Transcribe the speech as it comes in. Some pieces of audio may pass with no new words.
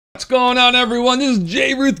What's going on, everyone? This is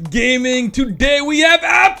J Ruth Gaming. Today we have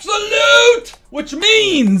Absolute, which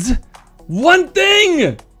means one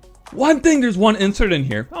thing. There's one insert in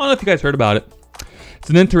here. I don't know if you guys heard about it.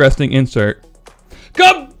 It's an interesting insert.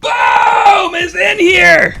 KABOOM is in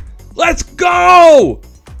here. Let's go.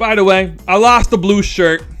 By the way, I lost the blue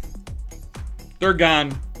shirt. They're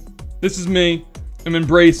gone. This is me. I'm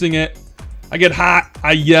embracing it. I get hot,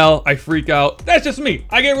 I yell, I freak out. That's just me.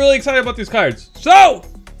 I get really excited about these cards. So,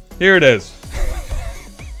 here it is.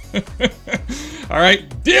 All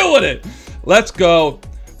right, deal with it. Let's go.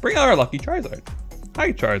 Bring out our lucky Charizard.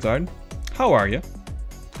 Hi, Charizard. How are you?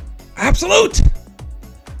 Absolute.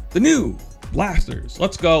 The new blasters.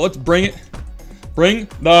 Let's go. Let's bring it. Bring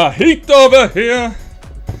the heat over here.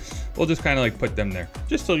 We'll just kind of like put them there,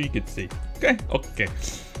 just so you can see. Okay, okay.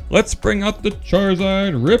 Let's bring out the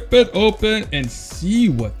Charizard, rip it open, and see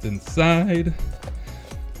what's inside.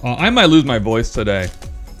 I might lose my voice today.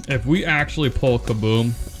 If we actually pull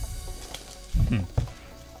KABOOM.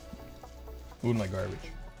 Ooh, my garbage.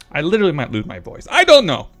 I literally might lose my voice. I don't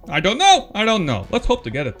know. I don't know. Let's hope to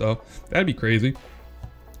get it, though. That'd be crazy.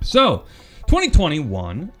 So,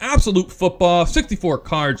 2021, Absolute Football, 64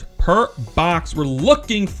 cards per box. We're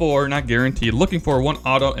looking for, not guaranteed, looking for one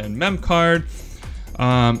auto and mem card.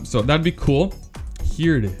 So that'd be cool.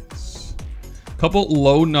 Here it is. Couple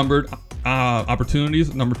low numbered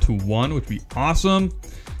opportunities. Number 2-1, which would be awesome.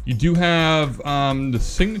 You do have the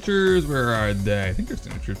signatures. Where are they? I think they're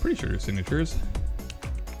signatures. Pretty sure they're signatures.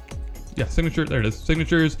 Yeah, signature. There it is.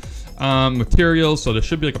 Signatures. Materials. So there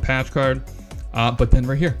should be like a patch card. But then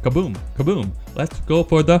right here, KABOOM. KABOOM. Let's go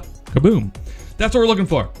for the KABOOM. That's what we're looking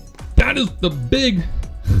for. That is the big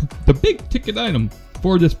ticket item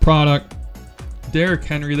for this product. Derrick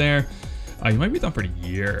Henry there. He might be done for the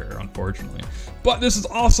year, unfortunately. But this is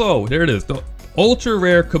also, there it is, the ultra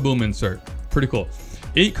rare KABOOM insert. Pretty cool.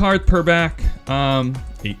 8 cards per back.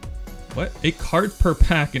 8 cards per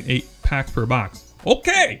pack and 8 packs per box.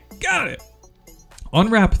 Okay, got it.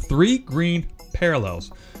 Unwrap 3 green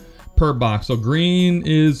parallels per box. So green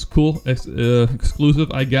is cool,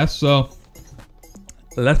 exclusive, I guess. So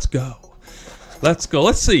let's go. Let's go.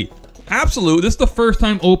 Let's see. Absolute, this is the first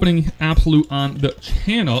time opening Absolute on the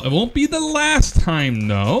channel. It won't be the last time,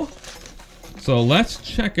 though. So let's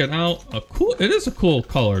check it out. It is a cool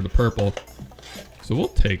color, the purple. So we'll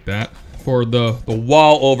take that for the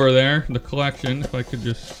wall over there, the collection. If I could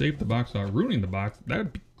just save the box without ruining the box, that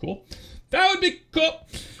would be cool. That would be cool. All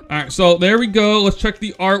right, so there we go. Let's check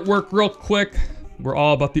the artwork real quick. We're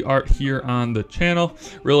all about the art here on the channel.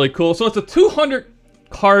 Really cool. So it's a 200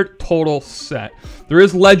 card total set. There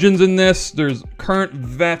is legends in this. There's current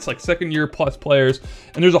vets, like second-year plus players,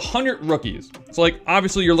 and there's 100 rookies. So like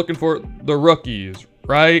obviously you're looking for the rookies,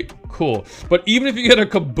 right? Cool. But even if you get a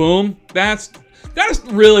KABOOM, that's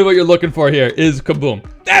really what you're looking for here is KABOOM.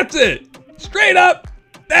 That's it. Straight up.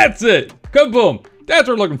 That's it. KABOOM. That's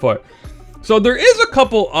what we're looking for. So there is a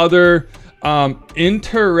couple other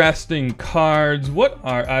interesting cards. What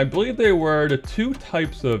are, I believe they were the 2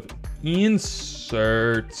 types of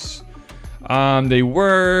inserts. They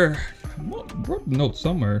were, I wrote the note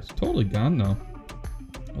somewhere. It's totally gone though.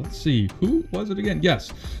 Let's see, who was it again?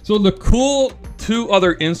 Yes. So the cool 2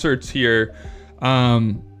 other inserts here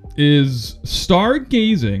is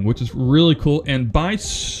Stargazing, which is really cool, and By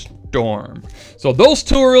Storm. So those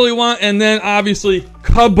 2 I really want, and then obviously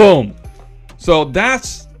KABOOM. So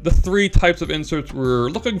that's the 3 types of inserts we're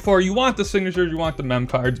looking for. You want the signatures, you want the mem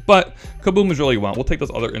cards, but KABOOM is really what you want. We'll take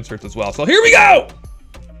those other inserts as well. So here we go!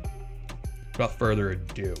 Without further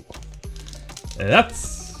ado,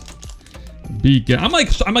 let's begin. I'm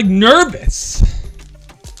like nervous.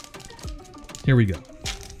 Here we go.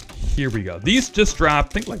 Here we go. These just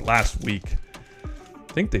dropped, I think like last week.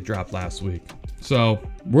 I think they dropped last week. So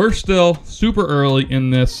we're still super early in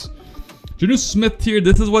this. Janu Smith tier,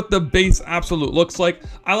 this is what the base Absolute looks like.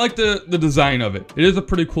 I like the design of it. It is a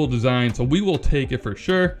pretty cool design, so we will take it for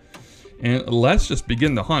sure. And let's just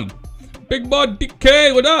begin the hunt. Big Bud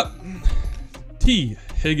DK, what up? T.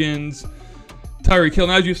 Higgins, Tyreek Hill.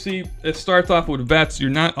 Now, as you see, it starts off with vets. You're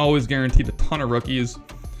not always guaranteed a ton of rookies.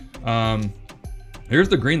 Here's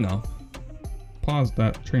the green, though. Pause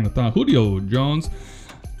that train of thought. Julio Jones.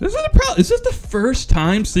 Is this the first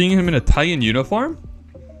time seeing him in a Titan uniform?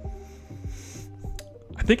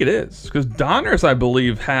 I think it is, because Donners, I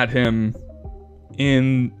believe, had him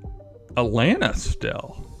in Atlanta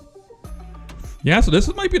still. Yeah, so this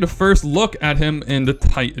might be the first look at him in the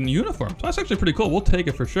Titan uniform. So that's actually pretty cool. We'll take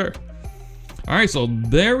it for sure. All right, so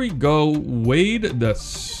there we go. Wade the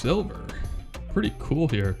Silver. Pretty cool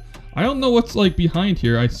here. I don't know what's like behind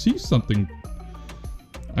here. I see something.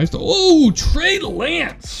 Oh, Trey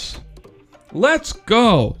Lance. Let's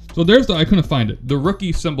go. So there's the, I couldn't find it. The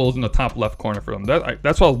rookie symbol is in the top left corner for them.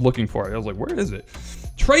 That's what I was looking for. I was like, where is it?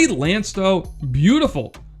 Trey Lance, though,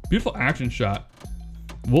 beautiful. Beautiful action shot.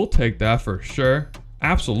 We'll take that for sure.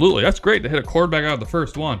 Absolutely. That's great to hit a quarterback out of the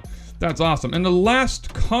first one. That's awesome. And the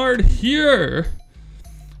last card here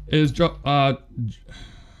is Osai.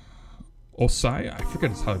 I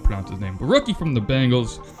forget how to pronounce his name. But rookie from the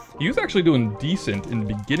Bengals. He was actually doing decent in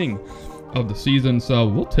the beginning of the season, so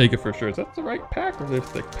we'll take it for sure. Is that the right pack or the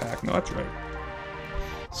thick pack? No, that's right.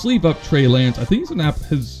 Sleeve up Trey Lance. I think he's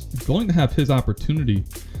going to have his opportunity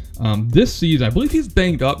this season. I believe he's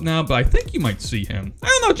banged up now, but I think you might see him. I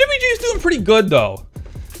don't know. Jimmy G's doing pretty good, though.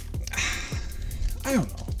 I don't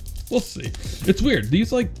know. We'll see. It's weird.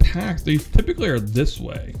 These, like, packs, they typically are this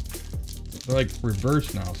way. They're, like,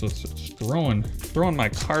 reversed now, so it's throwing my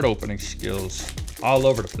card opening skills all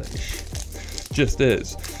over the place. Just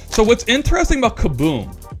is. So what's interesting about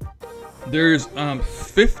KABOOM, there's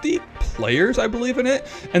 50 players, I believe, in it,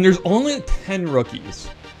 and there's only 10 rookies.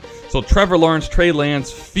 So Trevor Lawrence, Trey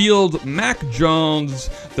Lance, Field, Mac Jones,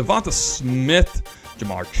 Devonta Smith,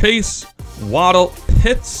 Jamar Chase, Waddle,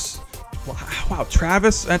 Pitts. Wow,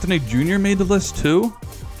 Travis Etienne Jr. made the list too?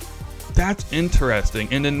 That's interesting.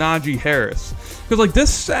 And then Najee Harris. Because, like,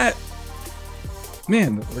 this set,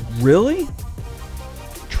 man, like, really?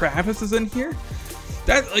 Travis is in here?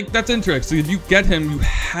 That's interesting. If you get him, you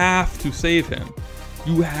have to save him.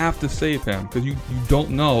 You have to save him because you don't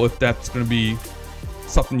know if that's going to be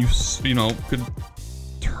something you know could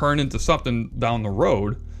turn into something down the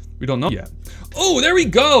road. We don't know yet. Oh, there we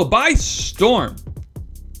go. By storm.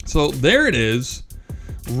 So there it is.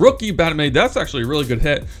 Rookie Batman. That's actually a really good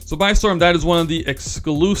hit. So by storm, that is one of the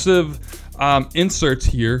exclusive inserts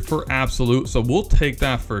here for Absolute. So we'll take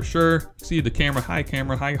that for sure. See the camera. Hi,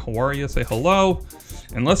 camera. Hi, how are you? Say hello.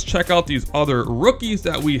 And let's check out these other rookies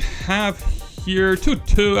that we have here.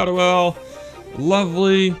 2-2 out of well.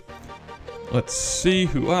 Lovely. Let's see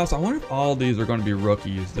who else. I wonder if all these are going to be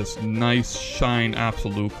rookies. This nice shine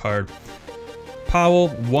Absolute card. Powell,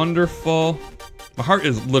 wonderful. My heart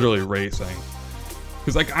is literally racing.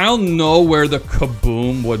 Because, like, I don't know where the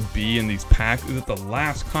KABOOM would be in these packs. Is it the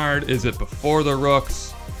last card? Is it before the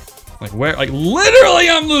rooks? Like, where? Like, literally,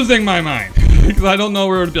 I'm losing my mind. Because I don't know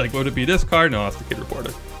where it would be. Like, would it be this card? No, that's the kid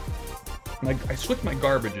reporter. Like, I switched my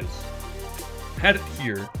garbages. I had it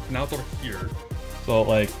here. Now it's over here. So,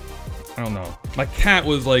 like, I don't know. My cat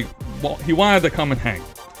was like, well, he wanted to come and hang.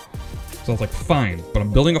 So I was like, fine. But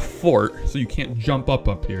I'm building a fort, so you can't jump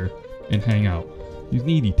up here and hang out. He's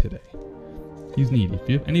needy today. He's needy.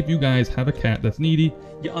 If any of you guys have a cat that's needy,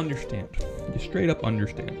 you understand. You straight up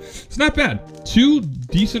understand. It's not bad. 2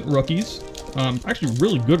 decent rookies. Actually,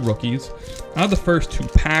 really good rookies. Out of the first 2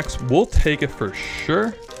 packs, we'll take it for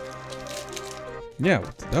sure. Yeah,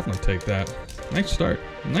 we'll definitely take that. Nice start.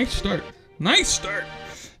 Nice start. Nice start.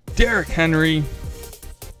 Derrick Henry.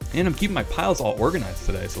 And I'm keeping my piles all organized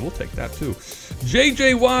today, so we'll take that too.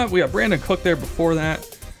 J.J. Watt. We got Brandon Cook there before that.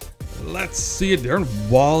 Let's see it. Darren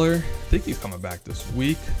Waller. I think he's coming back this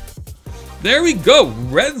week. There we go.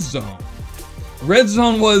 Red Zone. Red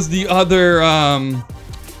Zone was the other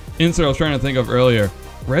insert I was trying to think of earlier.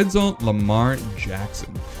 Red Zone, Lamar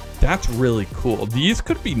Jackson. That's really cool. These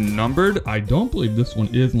could be numbered. I don't believe this one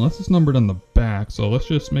is, unless it's numbered on the back. So let's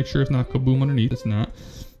just make sure it's not KABOOM underneath. It's not.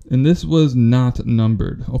 And this was not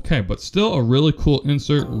numbered. Okay, but still a really cool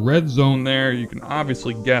insert. Red Zone there. You can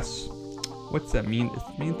obviously guess. What's that mean?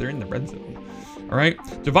 It means they're in the red zone. All right.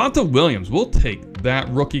 Javonte Williams. We'll take that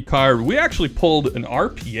rookie card. We actually pulled an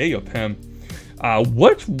RPA of him.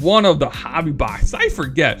 Which one of the hobby boxes? I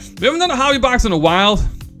forget. We haven't done a hobby box in a while.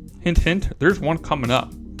 Hint, hint. There's one coming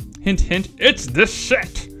up. Hint, hint. It's this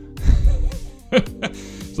set.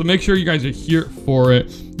 So make sure you guys are here for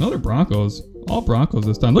it. Another Broncos. All Broncos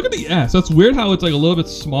this time. Look at the S. That's weird how it's like a little bit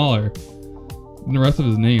smaller than the rest of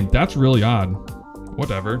his name. That's really odd.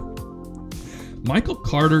 Whatever. Michael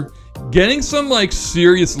Carter getting some like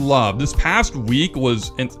serious love. This past week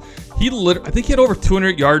was, and I think he had over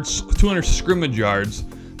 200 yards, 200 scrimmage yards,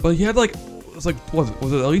 but he had like, was it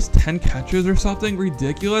at least 10 catches or something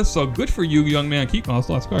ridiculous? So good for you, young man. Keep, oh, that's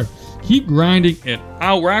the last card. Keep grinding it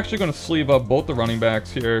out. We're actually going to sleeve up both the running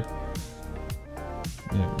backs here.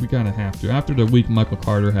 Yeah, we kind of have to. After the week Michael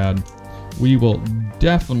Carter had, we will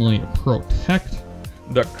definitely protect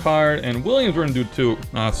the card. And Williams, we're going to do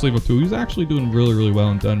sleeve up 2. He's actually doing really, really well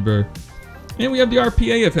in Denver. And we have the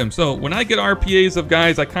RPA of him. So when I get RPAs of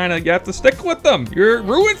guys, I kind of have to stick with them. You're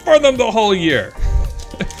rooting for them the whole year.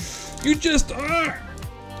 You just are.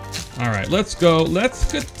 All right, let's go.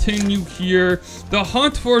 Let's continue here. The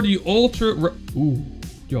hunt for the ultra. Ooh,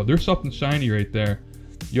 yo, there's something shiny right there.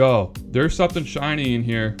 Yo, there's something shiny in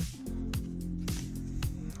here.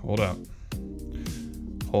 Hold up.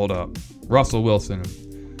 Hold up. Russell Wilson.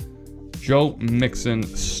 Joe Mixon.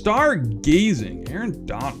 Stargazing. Aaron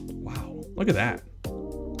Donald. Wow. Look at that.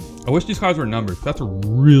 I wish these cards were numbered. That's a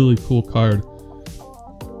really cool card.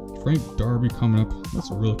 Frank Darby coming up.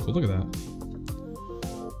 That's a really cool. Look at that.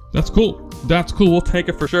 That's cool. That's cool. We'll take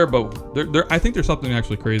it for sure. But I think there's something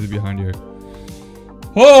actually crazy behind here.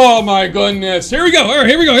 Oh my goodness. Here we go. All right,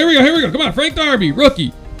 here we go. Here we go. Here we go. Come on. Frank Darby,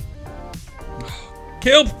 rookie.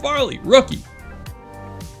 Caleb Farley, rookie.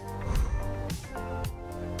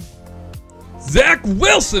 Zach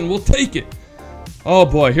Wilson, we'll take it. Oh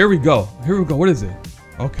boy, here we go. Here we go. What is it?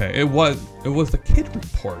 Okay, it was the kid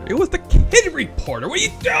reporter. It was the kid reporter. What are you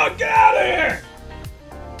doing? Get out of here!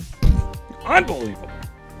 Unbelievable.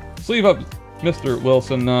 Sleeve up, Mr.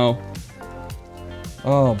 Wilson now.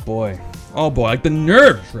 Oh boy. Oh boy, like the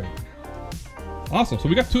nerves right now. Awesome. So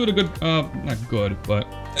we got two of the good, not good, but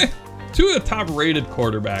two of the top rated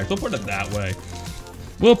quarterbacks. We'll put it that way.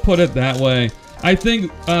 We'll put it that way. I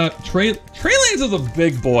think Trey Lance is a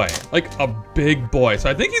big boy, like a big boy. So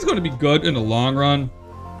I think he's going to be good in the long run.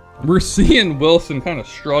 We're seeing Wilson kind of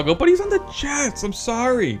struggle, but he's on the Jets. I'm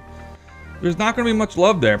sorry. There's not going to be much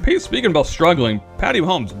love there. Speaking about struggling, Patty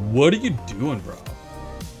Mahomes, what are you doing, bro?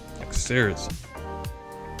 Like, seriously.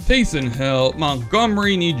 Taysom Hill,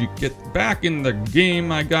 Montgomery, need you to get back in the game,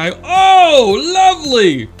 my guy. Oh,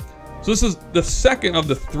 lovely. So this is the second of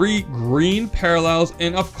the 3 green parallels,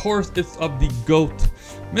 and of course, it's of the GOAT,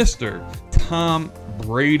 Mr. Tom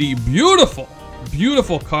Brady. Beautiful,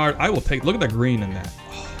 beautiful card. I will take, look at the green in that.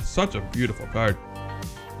 Oh, such a beautiful card.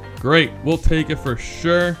 Great, we'll take it for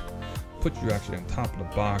sure. Put you actually on top of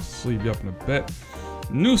the box, sleeve you up in a bit.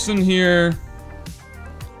 Newsom here.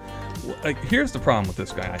 Like, here's the problem with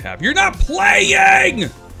this guy I have. You're not playing!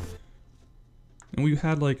 And we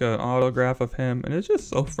had like an autograph of him, and it's just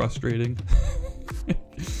so frustrating.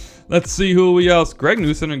 Let's see who we else. Greg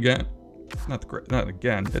Newsom again. Not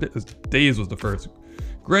again. It is Days was the first.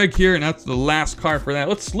 Greg here, and that's the last card for that.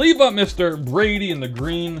 Let's sleeve up Mr. Brady in the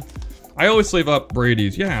green. I always sleeve up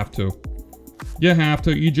Brady's. You have to. You have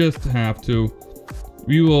to. You just have to.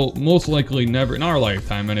 We will most likely never, in our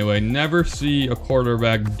lifetime anyway, never see a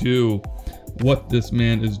quarterback do what this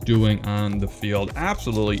man is doing on the field.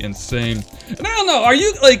 Absolutely insane. And I don't know, are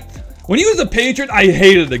you like, when he was a Patriot, I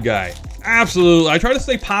hated the guy. Absolutely. I try to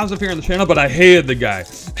stay positive here on the channel, but I hated the guy.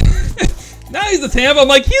 Now he's the Tampa. I'm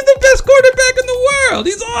like, he's the best quarterback in the world.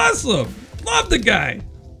 He's awesome. Love the guy.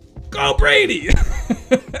 Go Brady.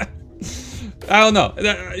 I don't know.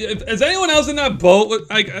 Is anyone else in that boat?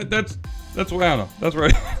 Like, that's where I don't know. That's where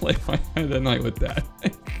I like my head at night with that.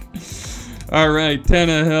 All right,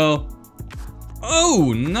 Tannehill.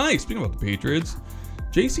 Oh, nice. Speaking about the Patriots,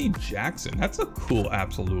 J.C. Jackson. That's a cool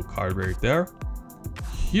absolute card right there.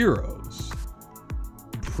 Heroes.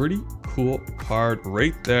 Pretty cool card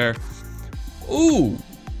right there. Ooh.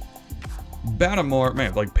 Baltimore,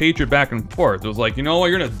 man, like Patriot back and forth. It was like, you know what?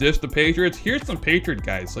 You're gonna dish the Patriots. Here's some Patriot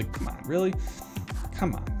guys. Like, come on, really?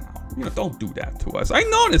 Come on now. You know, don't do that to us. I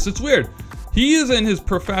noticed. It's weird. He is in his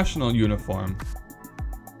professional uniform.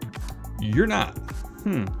 You're not.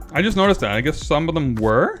 I just noticed that. I guess some of them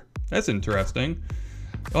were. That's interesting.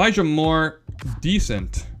 Elijah Moore,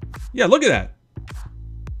 decent. Yeah, look at that.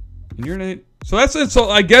 And you're Nate. So that's it. So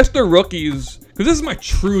I guess the rookies, because this is my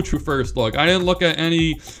true first look. I didn't look at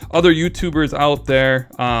any other YouTubers out there.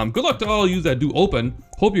 Good luck to all of you that do open.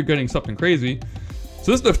 Hope you're getting something crazy.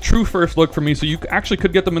 So this is the true first look for me. So you actually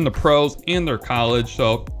could get them in the pros and their college.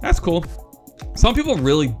 So that's cool. Some people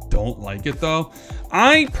really don't like it though.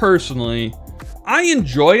 I personally, I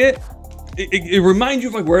enjoy it. It reminds you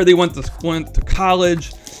of like where they went to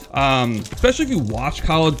college. Especially if you watch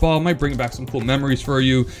college ball, it might bring back some cool memories for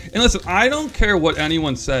you. And listen, I don't care what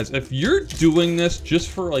anyone says. If you're doing this just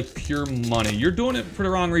for like pure money, you're doing it for the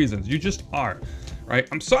wrong reasons. You just are, right?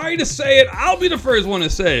 I'm sorry to say it. I'll be the first one to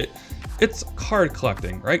say it. It's card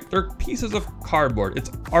collecting, right? They're pieces of cardboard. It's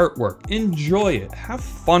artwork. Enjoy it. Have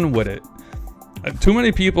fun with it. Too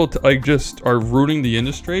many people like just are rooting the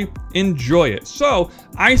industry. Enjoy it. So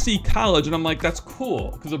I see college and I'm like, that's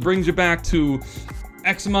cool because it brings you back to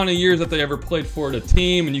X amount of years that they ever played for the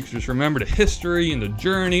team, and you can just remember the history and the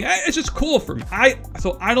journey. It's just cool for me.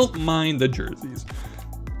 So I don't mind the jerseys.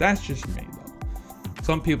 That's just me though.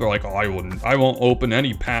 Some people are like, oh, I won't open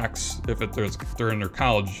any packs if they're in their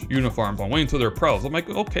college uniforms. I'll wait until they're pros. I'm like,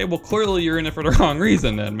 okay, well clearly you're in it for the wrong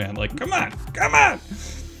reason then, man. Like, come on.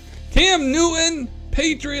 Cam Newton,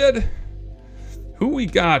 Patriot. Who we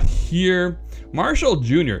got here? Marshall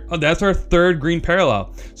Jr. Oh, that's our third green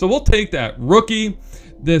parallel. So we'll take that. Rookie.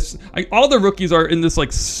 this, all the rookies are in this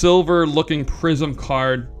like silver looking prism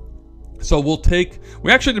card. So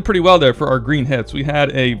we actually did pretty well there for our green hits. We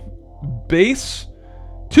had a base,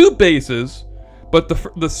 2 bases, but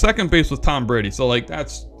the second base was Tom Brady. So like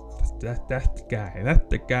that's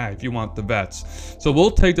the guy if you want the vets. So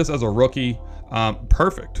we'll take this as a rookie.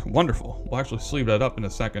 Perfect, wonderful. We'll actually sleeve that up in a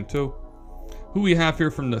second too. Who we have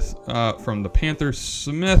here from the Panthers?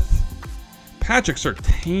 Smith, Patrick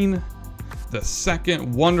Surtain, the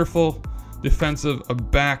second, wonderful defensive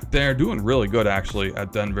back there, doing really good actually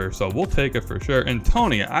at Denver. So we'll take it for sure. And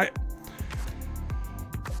Tony, I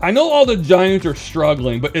know all the Giants are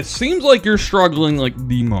struggling, but it seems like you're struggling like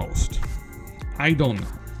the most. I don't know.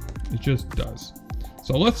 It just does.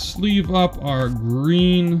 So let's sleeve up our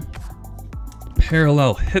green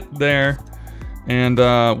parallel hit there. And, you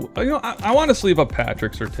know, I want to sleeve up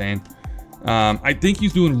Patrick Surtain. I think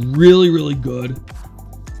he's doing really, really good.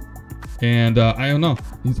 And I don't know.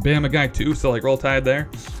 He's a Bama guy too, so like roll tide there.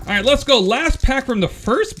 All right, let's go. Last pack from the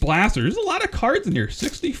first blaster. There's a lot of cards in here,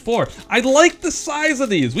 64. I like the size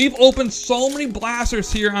of these. We've opened so many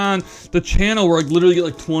blasters here on the channel where I literally get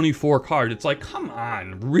like 24 cards. It's like, come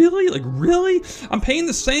on, really? Like, really? I'm paying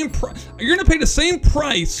the same price. You're gonna pay the same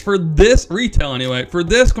price for this, retail anyway, for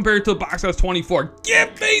this compared to a box that has 24.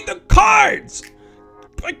 Give me the cards!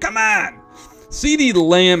 Like, come on. CeeDee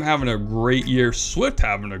Lamb having a great year. Swift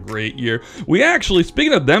having a great year. We actually,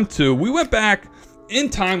 speaking of them two, we went back in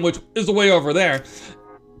time, which is way over there,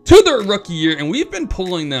 to their rookie year, and we've been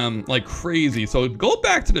pulling them like crazy. So go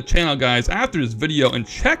back to the channel, guys, after this video and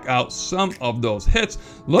check out some of those hits.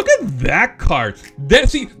 Look at that card.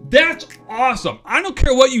 That's awesome. I don't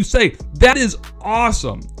care what you say. That is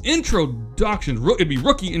awesome. Introductions. It'd be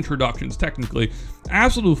rookie introductions, technically.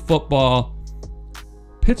 Absolute football.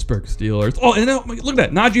 Pittsburgh Steelers. Oh, and look at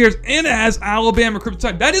that. Najee Harris, and it has Alabama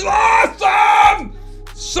Kryptonite. That is awesome!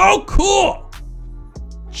 So cool.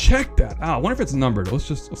 Check that out. I wonder if it's numbered.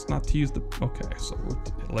 Let's not tease the. Okay, so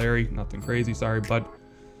Larry, nothing crazy. Sorry, bud.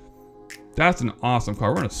 That's an awesome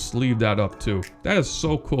card. We're gonna sleeve that up too. That is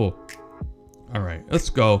so cool. All right,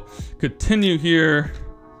 let's go. Continue here.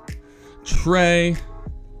 Trey,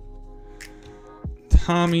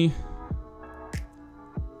 Tommy.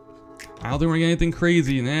 I don't think we're getting anything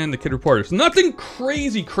crazy. And then the Kid Reporters. Nothing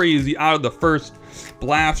crazy out of the first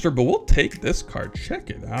blaster, but we'll take this card.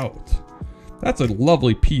 Check it out. That's a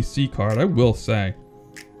lovely PC card, I will say.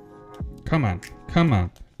 Come on.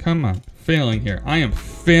 Failing here. I am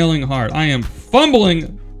failing hard. I am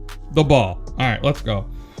fumbling the ball. All right, let's go.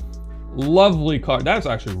 Lovely card. That's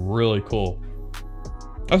actually really cool.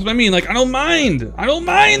 That's what I mean. Like, I don't mind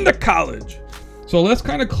the college. So let's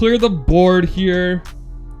kind of clear the board here.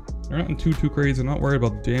 They're nothing too crazy. I'm not worried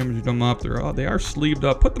about damaging them up. They are sleeved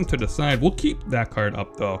up. Put them to the side. We'll keep that card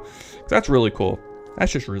up though, 'cause that's really cool.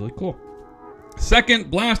 That's just really cool. Second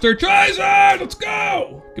blaster, Charizard. Let's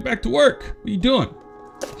go. Get back to work. What are you doing?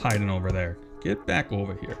 Hiding over there. Get back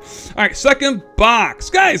over here. All right, second box,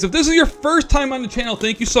 guys. If this is your first time on the channel,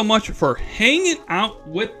 thank you so much for hanging out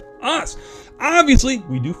with us. Obviously,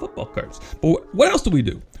 we do football cards, but what else do?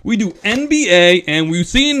 We do NBA, and you've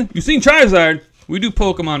seen Charizard. We do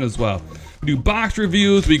Pokemon as well. We do box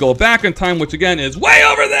reviews. We go back in time, which again is way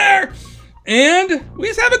over there. And we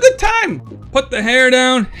just have a good time. Put the hair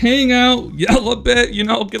down, hang out, yell a bit, you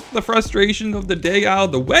know, get the frustration of the day out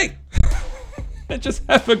of the way. And just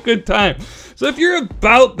have a good time. So if you're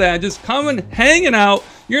about that, just coming, hanging out,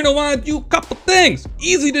 you're gonna wanna do a couple things.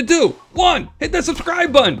 Easy to do. One, hit that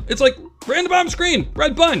subscribe button. It's like right on the bottom screen,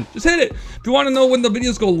 red button, just hit it. If you wanna know when the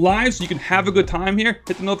videos go live so you can have a good time here,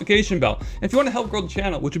 hit the notification bell. And if you wanna help grow the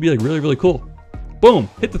channel, which would be like really cool, boom,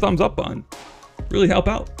 hit the thumbs up button. Really help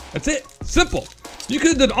out. That's it, simple. You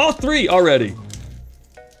could've did all 3 already.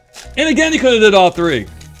 And again, you could've did all 3.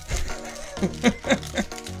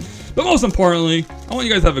 But most importantly, I want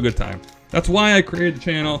you guys to have a good time. That's why I created the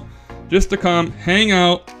channel, just to come hang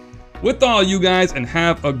out with all you guys and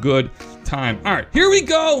have a good time. All right, here we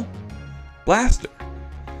go. Blaster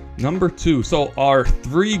number 2. So our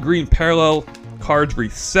 3 green parallel cards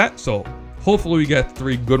reset. So hopefully we get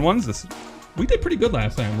 3 good ones. We did pretty good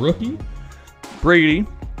last time. Rookie, Brady,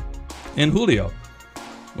 and Julio,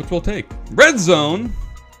 which we'll take. Red zone,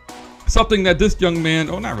 something that this young man,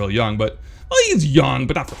 oh, not really young, but well, he's young,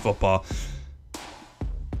 but not for football.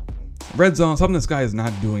 Red zone, something this guy is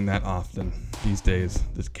not doing that often these days.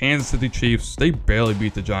 This Kansas City Chiefs, they barely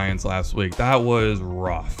beat the Giants last week. That was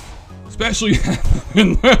rough, especially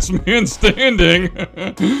in last man standing.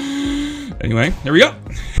 Anyway, here we go.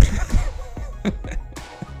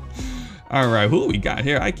 All right, who we got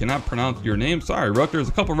here? I cannot pronounce your name. Sorry, Rook. There's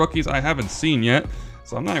a couple rookies I haven't seen yet.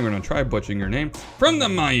 so I'm not even gonna try butchering your name. From the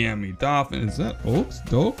Miami Dolphins. Is that Oaks?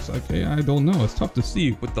 Dokes? Okay, I don't know. It's tough to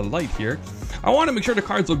see with the light here. I want to make sure the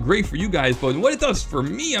cards look great for you guys, but what it does for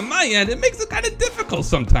me on my end, it makes it kind of difficult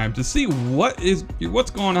sometimes to see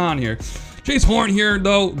what's going on here. Chase Horn here,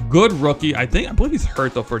 though, good rookie. I believe he's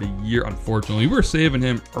hurt, though, for the year, unfortunately. We were saving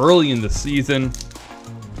him early in the season.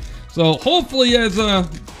 So hopefully he has a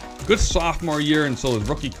good sophomore year, and so his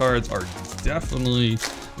rookie cards are definitely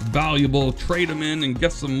valuable. Trade them in and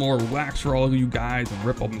get some more wax for all of you guys and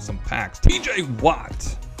rip open some packs. TJ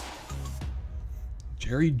Watt.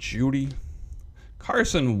 Jerry Jeudy.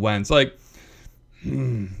 Carson Wentz. Like,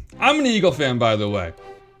 I'm an Eagle fan, by the way.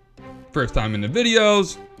 First time in the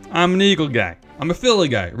videos. I'm an Eagle guy. I'm a Philly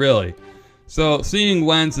guy, really. So seeing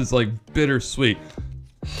Wentz is like bittersweet.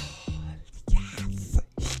 Yes.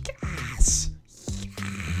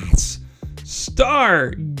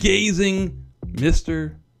 Stargazing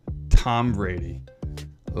Mr. Tom Brady.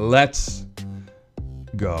 Let's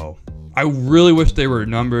go. I really wish they were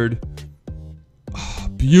numbered. Oh,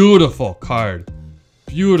 beautiful card.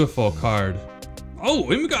 Beautiful card. Oh,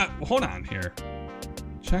 and we got, hold on here.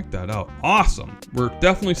 Check that out. Awesome. We're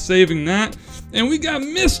definitely saving that. And we got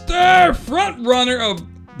Mr. Front Runner of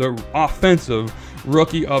the Offensive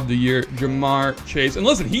Rookie of the Year, Jamar Chase. And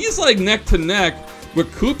listen, he's like neck to neck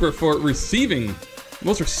with Cooper for receiving,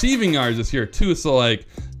 most receiving yards this year too. So like,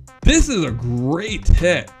 this is a great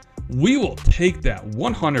hit. We will take that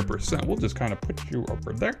 100%. We'll just kind of put you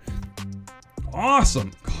over there.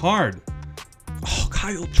 Awesome card. Oh,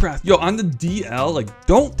 Kyle Trask. Yo, on the DL, like,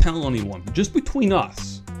 don't tell anyone. Just between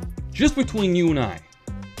us. Just between you and I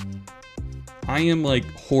am, like,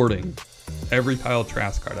 hoarding every Kyle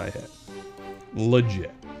Trask card I hit.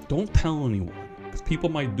 Legit. Don't tell anyone, because people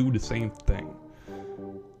might do the same thing.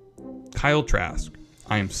 Kyle Trask,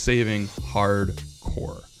 I am saving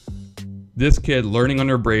hardcore. This kid, learning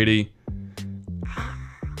under Brady.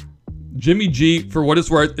 Jimmy G, for what it's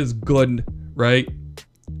worth, is good, right?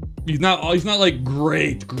 He's not like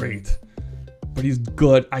great, but he's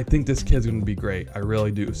good. I think this kid's gonna be great. I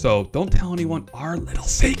really do. So don't tell anyone our little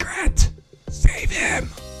secret. Save him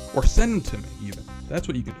or send him to me even. That's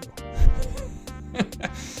what you can do.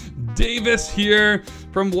 Davis here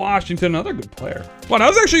from Washington, another good player. Wow, that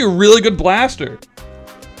was actually a really good blaster.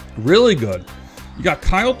 Really good. You got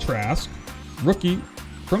Kyle Trask, rookie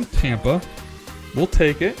from Tampa. We'll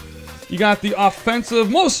take it. You got the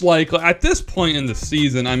offensive, most likely, at this point in the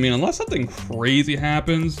season, I mean, unless something crazy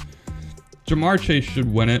happens, Jamar Chase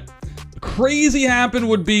should win it. Crazy happen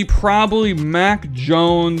would be probably Mac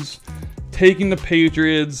Jones taking the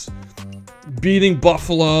Patriots, beating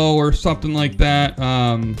Buffalo or something like that.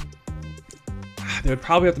 They would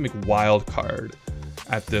probably have to make wild card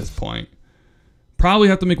at this point. Probably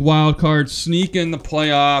have to make wild cards, sneak in the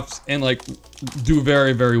playoffs, and like do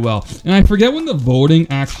very, very well. And I forget when the voting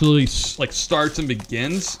actually like starts and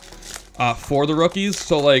begins for the rookies.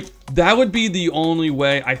 So like that would be the only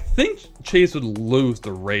way. I think Chase would lose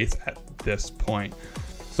the race at this point.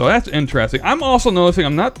 So that's interesting. I'm also noticing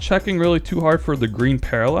I'm not checking really too hard for the green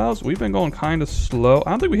parallels. We've been going kind of slow.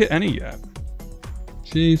 I don't think we hit any yet.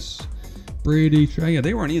 Chase, Brady, yeah,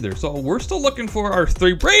 they weren't either. So we're still looking for our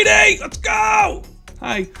 3. Brady, let's go!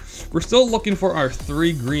 Hi. We're still looking for our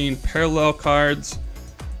 3 green parallel cards.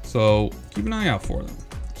 So keep an eye out for them.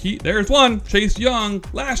 There's one, Chase Young,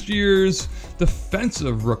 last year's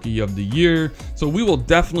Defensive Rookie of the Year. So we will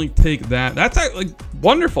definitely take that. That's like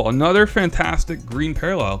wonderful. Another fantastic green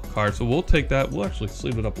parallel card. So we'll take that. We'll actually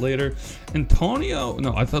sleeve it up later. Antonio,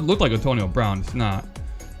 no, I thought it looked like Antonio Brown. It's not.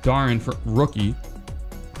 Darn for rookie.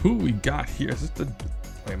 Who we got here? Is this the...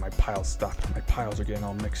 Wait, my piles stopped. My piles are getting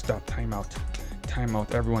all mixed up. Timeout.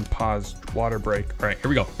 Timeout. Everyone pause. Water break. All right, here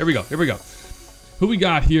we go. Here we go. Here we go. Who we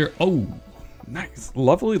got here? Oh, nice.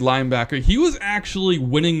 Lovely linebacker. He was actually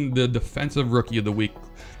winning the Defensive Rookie of the Week.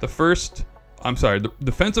 The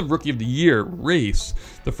Defensive Rookie of the Year race.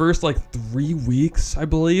 The first, like, 3 weeks, I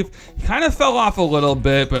believe. He kind of fell off a little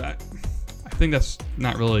bit, but I think that's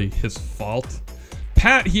not really his fault.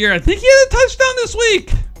 Pat here, I think he had a touchdown this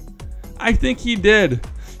week. I think he did.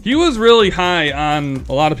 He was really high on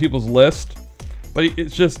a lot of people's list, but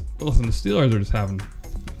it's just, listen, the Steelers are just having a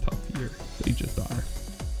tough year. They just are.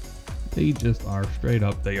 They just are. Straight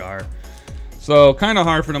up, they are. So kind of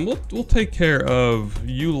hard for them. We'll take care of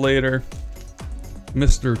you later,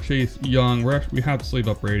 Mr. Chase Young. We have to sleeve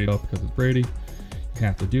up Brady though, because it's Brady. You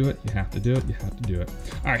have to do it. You have to do it. You have to do it.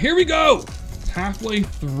 All right, here we go. Halfway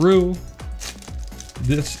through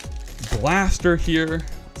this blaster here.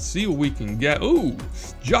 Let's see what we can get. Ooh,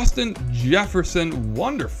 Justin Jefferson,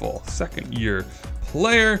 wonderful second-year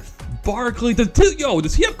player. Barkley, does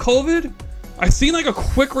he have COVID? I seen like a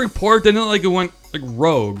quick report, didn't like it went like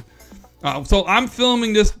rogue. So I'm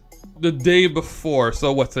filming this the day before.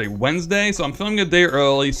 So what's today, Wednesday? So I'm filming a day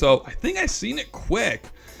early. So I think I seen it quick.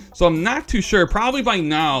 So I'm not too sure. Probably by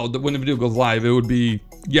now, when the video goes live, it would be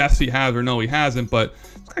yes, he has or no, he hasn't. But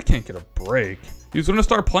this guy can't get a break. He's gonna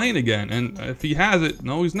start playing again. And if he has it,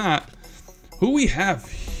 no, he's not. Who we have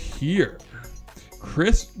here?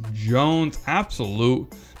 Chris Jones,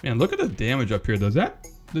 absolute. Man, look at the damage up here. Does that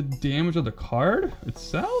the damage of the card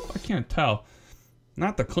itself? I can't tell.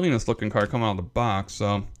 Not the cleanest looking card coming out of the box.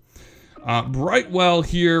 So Brightwell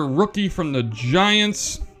here, rookie from the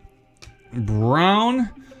Giants. Brown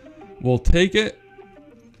will take it.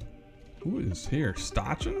 Who is here?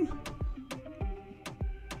 Stachin?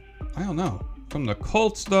 I don't know. From the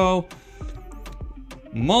Colts though.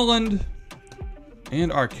 Mullen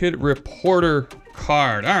and our kid reporter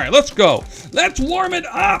card. All right, let's go. Let's warm it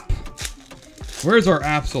up. Where's our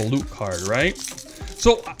absolute card, right?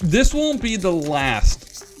 So this won't be the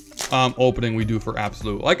last opening we do for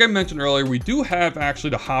absolute. Like I mentioned earlier, we do have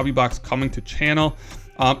actually the hobby box coming to channel.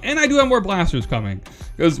 And I do have more blasters coming.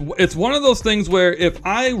 Because it's one of those things where if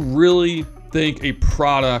I really think a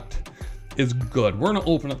product is good, we're gonna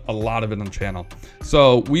open up a lot of it on the channel.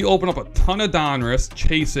 So we open up a ton of Donruss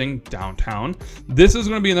chasing downtown. This is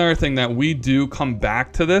gonna be another thing that we do come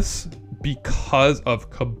back to this because of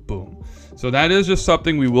KABOOM. So that is just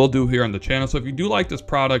something we will do here on the channel. So if you do like this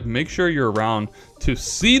product, make sure you're around to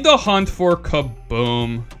see the hunt for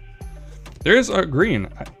KABOOM. There's a green.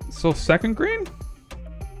 So second green?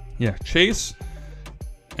 Yeah, Chase.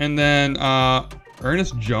 And then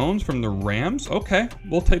Ernest Jones from the Rams. Okay,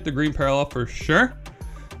 we'll take the green parallel for sure.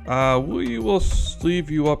 We will leave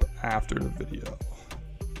you up after the video.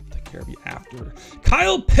 Take care of you after.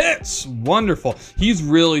 Kyle Pitts, wonderful. He's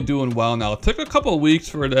really doing well now. It took a couple of weeks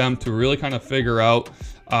for them to really kind of figure out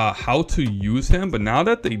how to use him, but now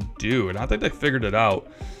that they do, and I think they figured it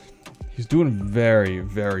out, he's doing very,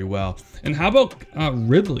 very well. And how about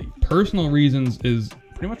Ridley? Personal reasons is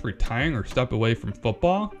pretty much retiring or step away from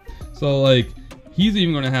football. So like, he's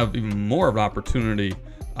even going to have even more of an opportunity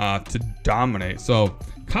to dominate. So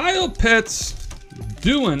Kyle Pitts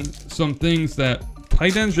doing some things that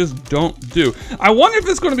tight ends just don't do. I wonder if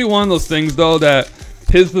it's going to be one of those things though that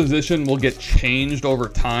his position will get changed over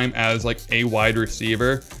time as like a wide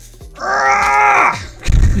receiver.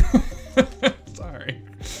 Sorry,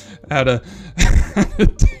 I had to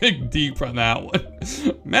dig deep on that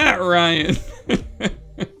one. Matt Ryan.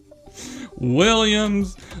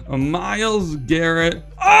 Williams, Myles Garrett.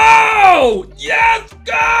 Oh, yes,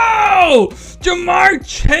 go! Jamar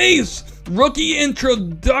Chase, rookie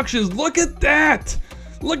introductions. Look at that.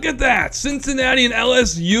 Look at that. Cincinnati and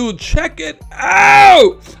LSU. Check it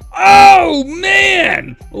out. Oh,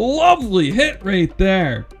 man. Lovely hit right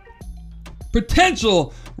there.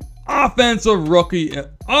 Potential offensive rookie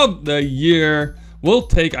of the year. We'll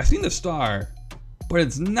take, I seen the star, but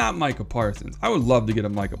it's not Micah Parsons. I would love to get a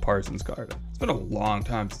Micah Parsons card. It's been a long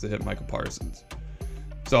time since I hit Micah Parsons.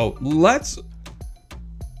 So let's,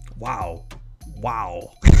 wow.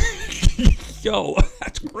 Yo,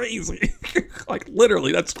 that's crazy. Like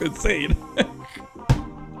literally, that's insane.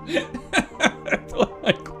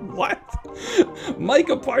 Like what?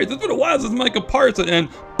 Micah Parsons, it's been a while since Micah Parsons, and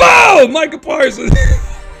boom, Micah Parsons.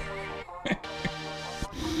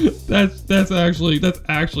 That's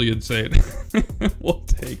actually insane. We'll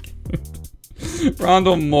take it.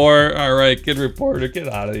 Rondo Moore. All right, kid reporter, get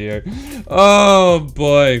out of here. Oh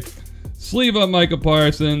boy, sleeve up Micah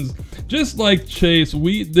Parsons. Just like Chase,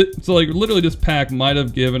 so like literally this pack might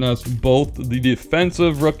have given us both the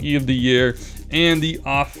defensive rookie of the year and the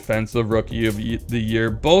offensive rookie of the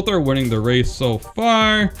year. Both are winning the race so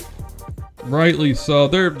far. Rightly so.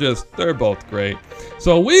 They're both great.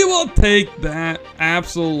 So we will take that.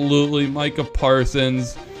 Absolutely. Micah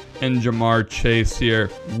Parsons and Jamar Chase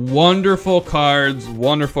here. Wonderful cards,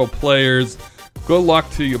 wonderful players. Good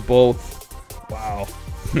luck to you both. Wow.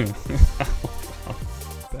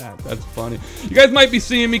 That's funny. You guys might be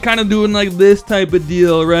seeing me kind of doing like this type of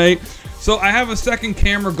deal, right? So I have a second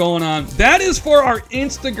camera going on. That is for our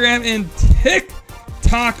Instagram and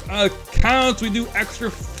TikTok accounts. We do extra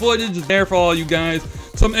footage there for all you guys.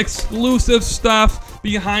 Some exclusive stuff,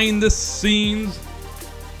 behind the scenes,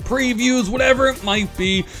 previews, whatever it might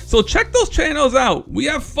be. So check those channels out. We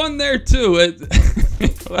have fun there too.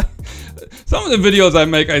 Some of the videos I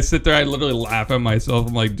make, I sit there, I literally laugh at myself.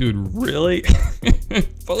 I'm like, dude, really?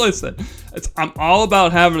 But listen, I'm all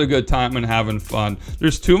about having a good time and having fun.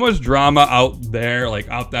 There's too much drama out there, like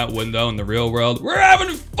out that window in the real world. We're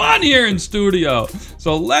having fun here in studio.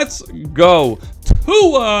 So let's go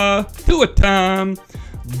to a time.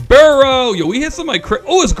 Burrow. Yo, we hit some like,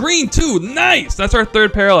 oh, it's green too. Nice. That's our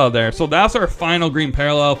third parallel there. So that's our final green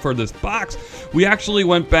parallel for this box. We actually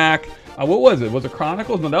went back. What was it? Was it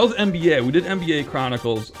Chronicles? No, that was NBA. We did NBA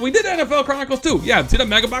Chronicles. We did NFL Chronicles too. Yeah, see that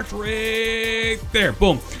mega box right there.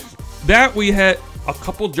 Boom. That we hit a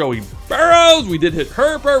couple Joey Burrows. We did hit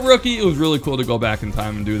Herbert rookie. It was really cool to go back in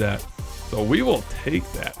time and do that. So we will take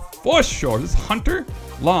that for sure. This is Hunter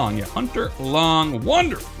Long. Yeah, Hunter Long.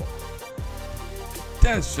 Wonderful.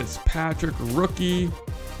 That's just Patrick rookie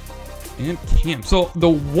and Cam. So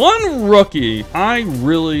the one rookie I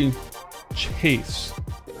really chase.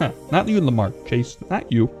 Not you, Lamar. Chase,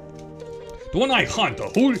 not you. The one I hunt.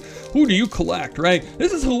 Who do you collect, right?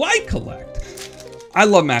 This is who I collect. I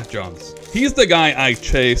love Mac Jones. He's the guy I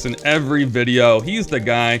chase in every video. He's the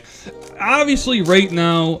guy. Obviously, right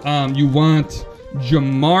now, you want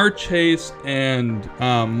Jamar Chase and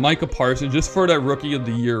Micah Parsons just for that Rookie of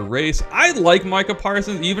the Year race. I like Micah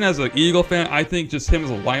Parsons, even as an Eagle fan. I think just him as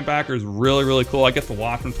a linebacker is really, really cool. I get to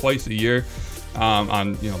watch him twice a year.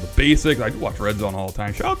 On the basics. I do watch Red Zone all the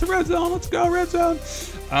time. Shout out to Red Zone. Let's go Red Zone.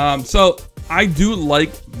 So I do like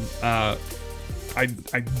I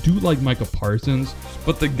do like Micah Parsons,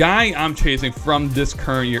 but the guy I'm chasing from this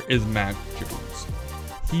current year is Mac Jones.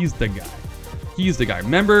 He's the guy. He's the guy.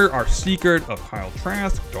 Remember our secret of Kyle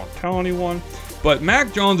Trask? Don't tell anyone. But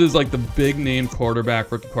Mac Jones is like the big name quarterback,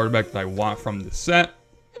 rookie quarterback that I want from the set.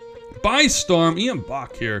 By storm, Ian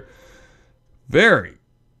Bach here. Very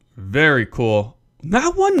cool.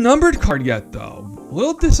 Not one numbered card yet, though. A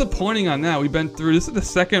little disappointing on that. We've been through, this is the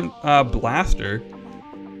second blaster.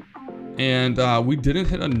 And we didn't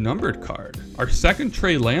hit a numbered card. Our second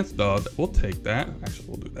Trey Lance, though, we'll take that. Actually,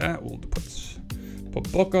 we'll do that. We'll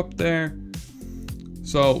put book up there.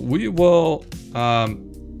 So we will,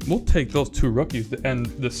 we'll take those two rookies and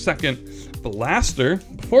the second blaster.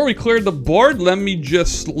 Before we clear the board, let me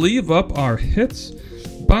just sleeve up our hits.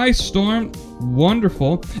 By storm.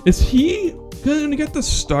 Wonderful. Is he gonna get the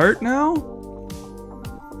start now?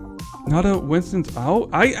 Now that Winston's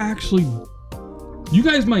out? You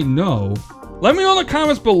guys might know. Let me know in the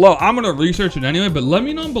comments below. I'm gonna research it anyway, but let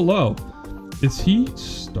me know below. Is he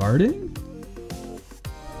starting?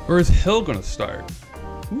 Or is Hill gonna start?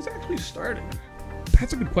 Who's actually starting?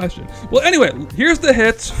 That's a good question. Well, anyway, here's the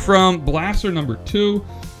hits from blaster number 2.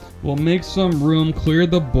 We'll make some room, clear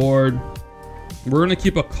the board. We're going to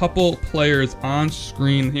keep a couple players on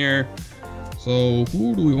screen here. So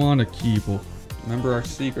who do we want to keep? Well, remember our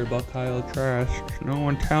secret about Kyle Trask. No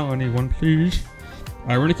one tell anyone, please. All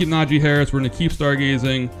right, we're going to keep Najee Harris. We're going to keep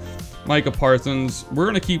Stargazing. Micah Parsons. We're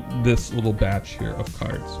going to keep this little batch here of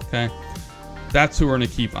cards, okay? That's who we're going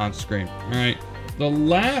to keep on screen, all right? The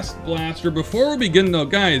last blaster, before we begin though,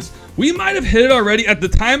 guys, we might have hit it already. At the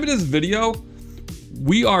time of this video,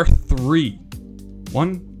 we are 3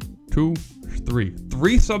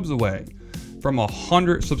 subs away from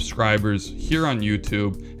 100 subscribers here on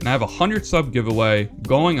YouTube, and I have a 100 sub giveaway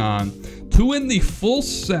going on to win the full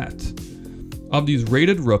set of these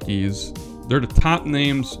rated rookies. They're the top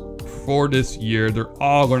names for this year. They're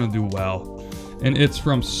all going to do well, and it's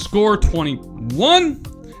from Score 21.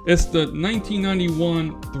 It's the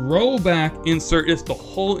 1991 throwback insert. It's the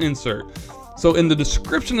whole insert. So in the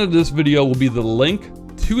description of this video will be the link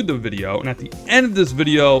to the video, and at the end of this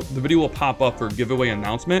video, the video will pop up for giveaway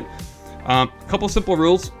announcement. A couple simple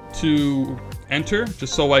rules to enter,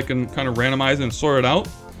 just so I can kind of randomize and sort it out.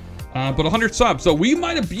 But 100 subs, so we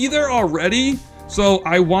might be there already. So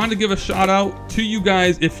I want to give a shout out to you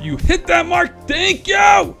guys. If you hit that mark, thank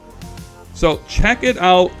you. So check it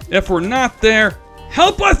out. If we're not there,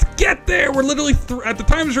 help us get there. We're literally, at the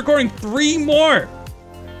time of this recording, 3 more.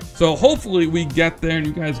 So hopefully we get there and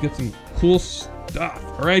you guys get some cool stuff.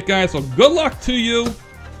 All right, guys, so good luck to you.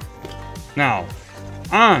 Now,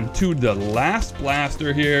 on to the last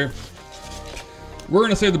blaster here. We're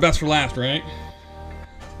gonna save the best for last, right?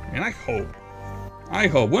 And I hope.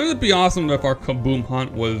 Wouldn't it be awesome if our KABOOM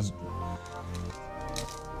hunt was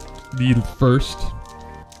the first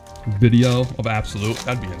video of Absolute?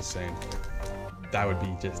 That'd be insane. That would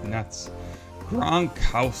be just nuts.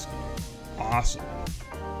 Gronkowski. Awesome.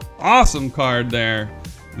 Awesome card there.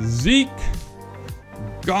 Zeke.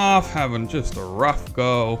 Goff having just a rough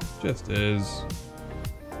go. Just is.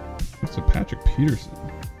 It's a Patrick Peterson.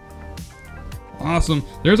 Awesome.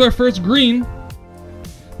 There's our first green.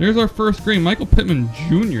 There's our first green. Michael Pittman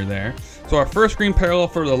Jr. there. So our first green parallel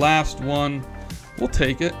for the last one. We'll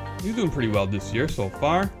take it. He's doing pretty well this year so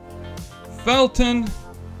far. Felton.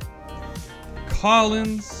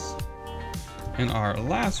 Collins. And our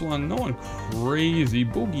last one, no one crazy,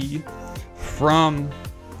 Boogie from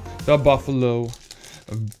the Buffalo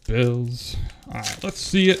Bills. All right, let's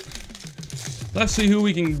see it. Let's see who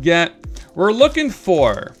we can get. We're looking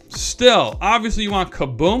for, still, obviously you want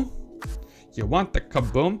KABOOM. You want the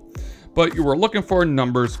KABOOM. But you were looking for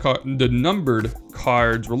the numbered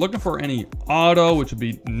cards. We're looking for any auto, which would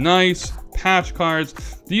be nice. Patch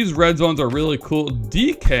cards. These red zones are really cool.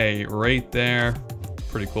 DK right there.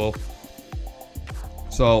 Pretty cool.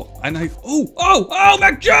 So, oh,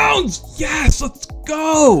 Mac Jones! Yes, let's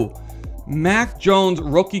go! Mac Jones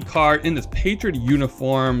rookie card in this Patriot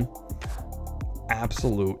uniform.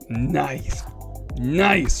 Absolute nice.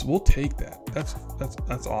 Nice. We'll take that. That's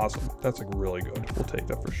awesome. That's like really good. We'll take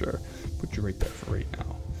that for sure. Put you right there for right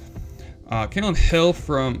now. Kalen Hill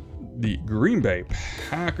from the Green Bay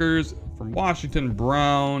Packers. From Washington,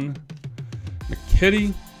 Brown.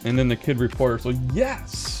 McKitty. And then the Kid Reporter. So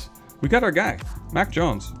yes, we got our guy, Mac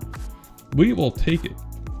Jones. We will take it.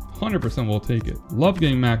 100% we'll take it. Love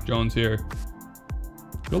getting Mac Jones here.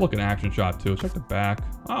 Good looking action shot too. Check the back.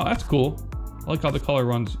 Oh, that's cool. I like how the color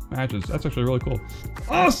runs matches. That's actually really cool.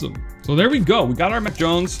 Awesome. So there we go. We got our Mac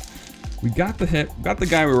Jones. We got the hit. Got the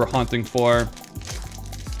guy we were hunting for.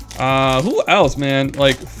 Who else, man?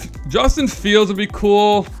 Like, Justin Fields would be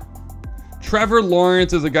cool. Trevor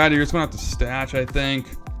Lawrence is a guy that you're just going to have to stash, I think.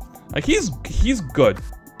 Like, he's good.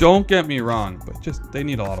 Don't get me wrong. But just, they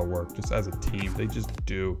need a lot of work just as a team. They just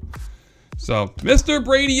do. So, Mr.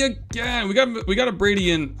 Brady again. We got a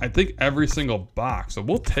Brady in, I think, every single box. So,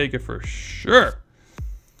 we'll take it for sure.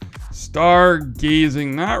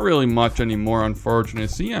 Stargazing. Not really much anymore, unfortunately.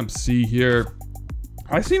 CMC here.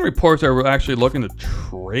 I've seen reports that we're actually looking to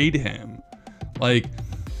trade him. Like,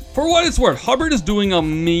 for what it's worth, Hubbard is doing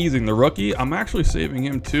amazing. The rookie, I'm actually saving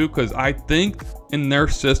him too because I think in their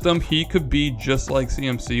system, he could be just like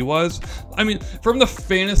CMC was. I mean, from the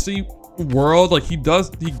fantasy world, like he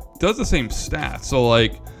does the same stats. So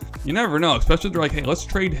like, you never know, especially if they're like, hey, let's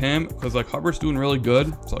trade him because like Hubbard's doing really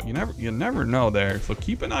good. So you never know there. So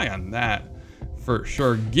keep an eye on that for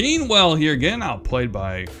sure. Gainwell here, getting outplayed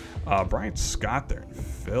by Brian Scott there in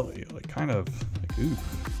Philly. Like kind of like, ooh,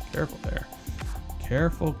 careful there.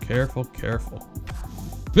 Careful, careful, careful.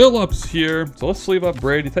 Phillips here. So let's sleeve up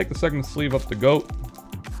Brady. Take the second to sleeve up the GOAT.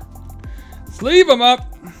 Sleeve him up.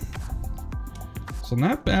 So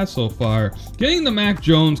not bad so far. Getting the Mac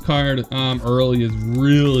Jones card early is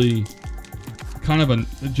really kind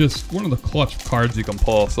of just one of the clutch cards you can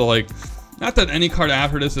pull. So like, not that any card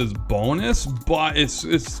after this is bonus, but it's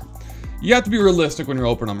you have to be realistic when you're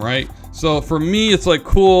opening them, right? So for me, it's like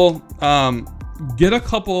cool. Get a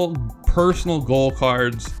couple personal goal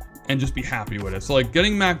cards and just be happy with it. So like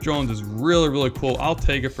getting Mac Jones is really, really cool. I'll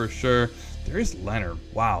take it for sure. There's Leonard.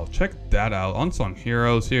 Wow, check that out. Unsung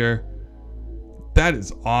Heroes here. That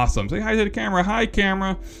is awesome. Say hi to the camera. Hi,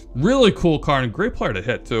 camera. Really cool card and great player to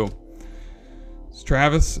hit too. It's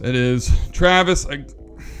Travis. It is Travis.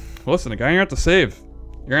 Listen, the guy you're gonna have to save.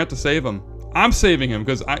 You're gonna have to save him. I'm saving him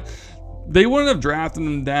because they wouldn't have drafted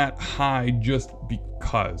him that high just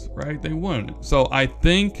because, right? They wouldn't. So I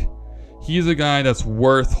think he's a guy that's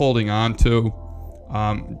worth holding on to.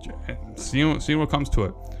 Seeing what comes to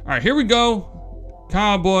it. All right, here we go.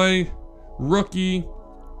 Cowboy, rookie.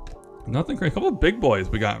 Nothing crazy. A couple of big boys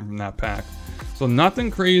we got from that pack. So nothing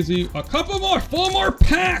crazy. A couple more, 4 more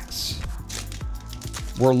packs.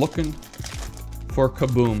 We're looking for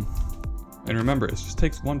KABOOM. And remember, it just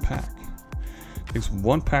takes 1 pack. It takes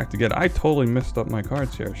 1 pack to get it. I totally messed up my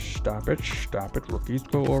cards here. Stop it, stop it. Rookies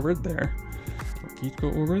go over there. Rookies go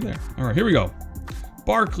over there. All right, here we go.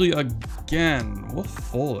 Barkley again. Will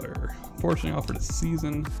Fuller. Unfortunately, out for the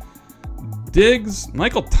season. Diggs,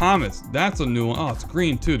 Michael Thomas. That's a new one. Oh, it's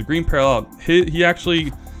green too. The green parallel. He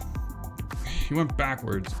went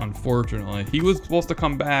backwards, unfortunately. He was supposed to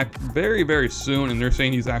come back very, very soon, and they're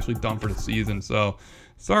saying he's actually done for the season. So,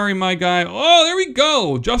 sorry, my guy. Oh, there we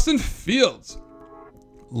go. Justin Fields.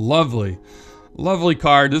 Lovely. Lovely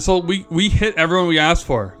card. This whole we hit everyone we asked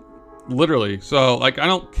for. Literally. So, like,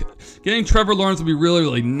 getting Trevor Lawrence would be really,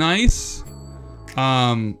 really nice.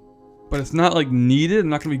 But it's not like needed. I'm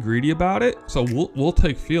not gonna be greedy about it. So we'll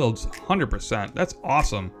take Fields 100%. That's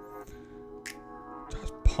awesome. Josh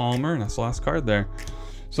Palmer, and that's the last card there.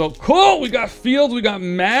 So cool. We got Fields. We got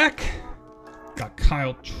Mac. Got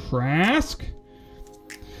Kyle Trask.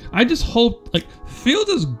 I just hope like Fields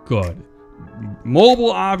is good.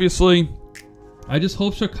 Mobile, obviously. I just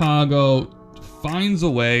hope Chicago finds a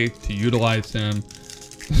way to utilize him.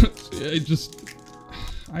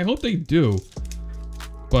 I hope they do.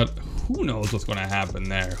 But who knows what's going to happen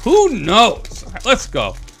there? Who knows? All right, let's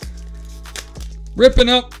go. Ripping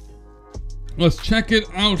up. Let's check it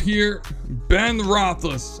out here. Ben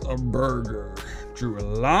Roethlisberger. Drew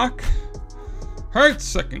Lock. Hurts,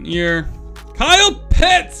 second year. Kyle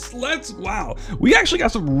Pitts, wow. We actually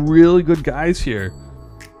got some really good guys here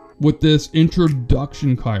with this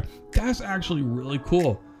introduction card. That's actually really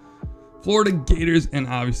cool. Florida Gators and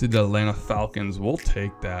obviously the Atlanta Falcons. We'll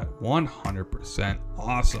take that 100%.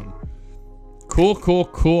 Awesome. Cool, cool,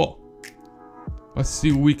 cool. Let's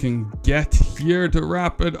see what we can get here to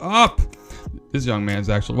wrap it up. This young man's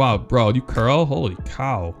actually, wow, bro, you curl? Holy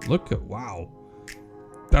cow. Look at, wow.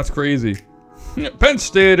 That's crazy. Penn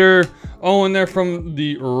Stater, Owen there from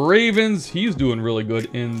the Ravens. He's doing really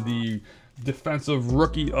good in the Defensive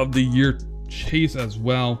Rookie of the Year chase as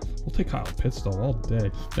well. We'll take Kyle Pitts though all day.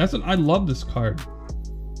 I love this card.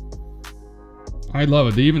 I love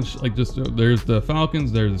it. They even like just there's the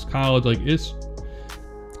Falcons, there's this college, like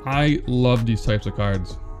I love these types of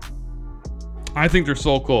cards. I think they're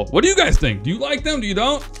so cool. What do you guys think? Do you like them? Do you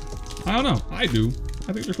don't? I don't know. I do.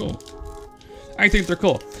 I think they're cool. I think they're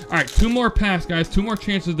cool. All right, 2 more packs, guys. 2 more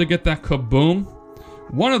chances to get that KABOOM.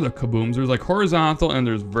 One of the KABOOMs, there's like horizontal and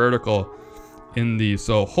there's vertical in these.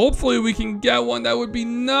 So hopefully we can get one. That would be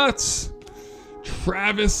nuts.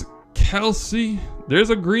 Travis Kelce. There's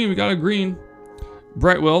a green. We got a green.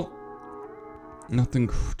 Brightwell. Nothing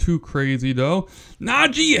too crazy though.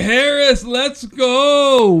 Najee Harris, let's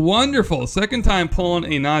go. Wonderful. Second time pulling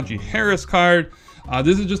a Najee Harris card.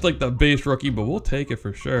 This is just like the base rookie, but we'll take it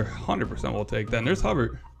for sure. 100% we'll take that. And there's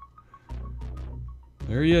Hubbard.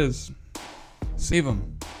 There he is. Save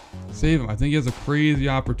him. Save him. I think he has a crazy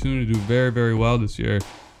opportunity to do very, very well this year.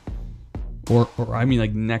 Or I mean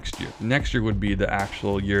like next year. Next year would be the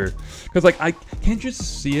actual year. Because like I can't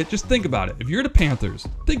just see it. Just think about it. If you're the Panthers,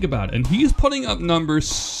 think about it. And he's putting up numbers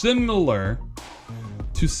similar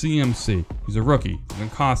to CMC. He's a rookie.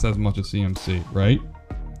 Doesn't cost as much as CMC, right?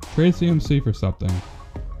 Trade CMC for something.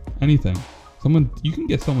 Anything. You can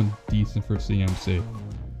get someone decent for CMC.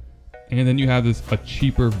 And then you have a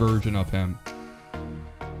cheaper version of him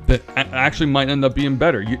that actually might end up being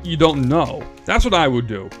better. You don't know. That's what I would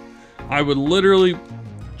do. I would literally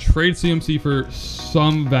trade CMC for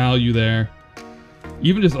some value there.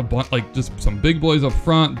 Even just just some big boys up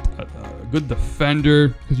front, a good defender,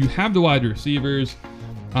 because you have the wide receivers.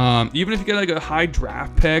 Even if you get like a high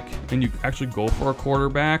draft pick and you actually go for a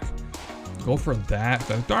quarterback, go for that.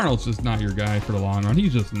 Darnold's just not your guy for the long run.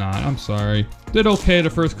 He's just not. I'm sorry. Did okay the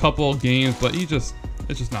first couple of games, but it's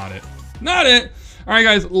just not it. Not it. All right,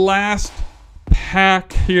 guys. Last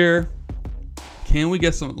pack here. Can we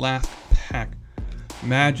get some last pack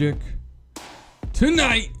magic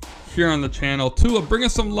tonight here on the channel? Tua, bring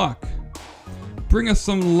us some luck. Bring us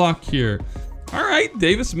some luck here. All right,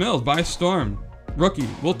 Davis Mills by storm. Rookie,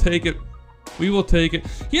 we'll take it. We will take it.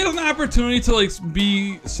 He has an opportunity to like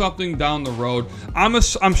be something down the road.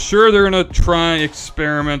 I'm sure they're gonna try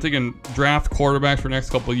experimenting and draft quarterbacks for the next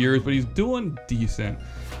couple of years, but he's doing decent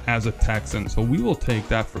as a Texan, so we will take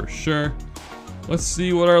that for sure. Let's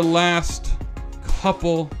see what our last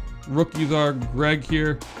couple rookies are. Greg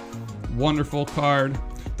here, wonderful card.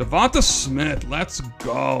 Devonta Smith, let's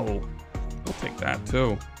go. We'll take that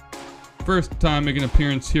too. First time making an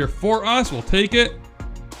appearance here for us. We'll take it.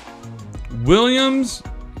 Williams.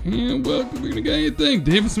 And we're gonna get anything.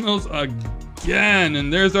 Davis Mills again.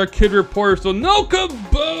 And there's our kid reporter. So no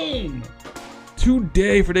KABOOM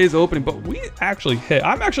today for today's opening. But we actually hit.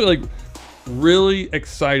 I'm actually like really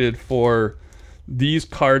excited for these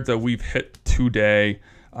cards that we've hit today.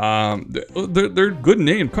 They're good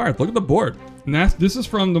named cards. Look at the board. And this is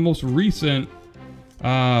from the most recent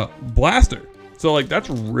blaster. So like that's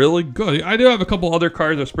really good. I do have a couple other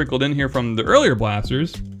cards that are sprinkled in here from the earlier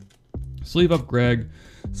blasters. Sleeve up Greg,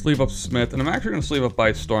 sleeve up Smith, and I'm actually gonna sleeve up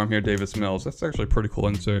by storm here, Davis Mills. That's actually a pretty cool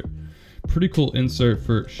insert. Pretty cool insert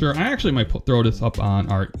for sure. I actually might throw this up on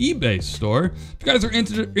our eBay store. If you guys are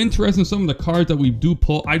interested in some of the cards that we do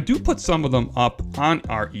pull, I do put some of them up on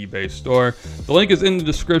our eBay store. The link is in the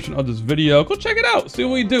description of this video. Go check it out. See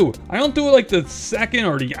what we do. I don't do it like the second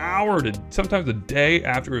or the hour or sometimes the day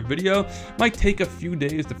after a video. Might take a few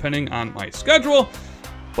days depending on my schedule.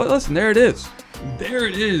 But listen, there it is. There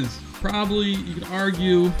it is. Probably, you can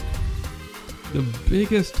argue, the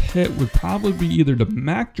biggest hit would probably be either the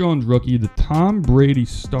Mac Jones rookie, the Tom Brady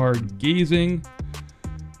stargazing,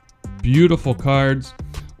 beautiful cards,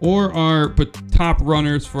 or our top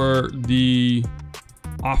runners for the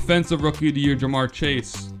offensive rookie of the year, Jamar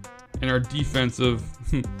Chase, and our defensive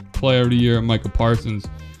player of the year, Michael Parsons.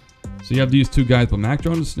 So you have these two guys, but Mac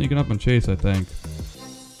Jones is sneaking up on Chase, I think.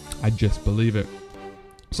 I just believe it.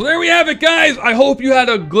 So there we have it, guys. I hope you had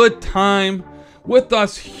a good time with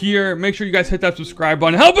us here. Make sure you guys hit that subscribe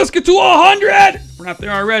button. Help us get to 100. We're not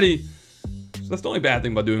there already. So that's the only bad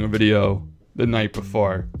thing about doing a video the night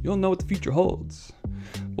before, you'll know what the future holds.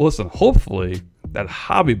 Well, listen, hopefully that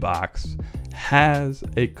hobby box has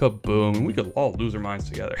a kaboom and we could all lose our minds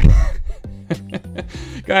together.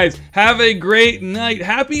 Guys, have a great night.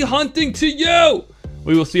 Happy hunting to you.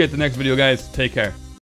 We will see you at the next video, guys. Take care.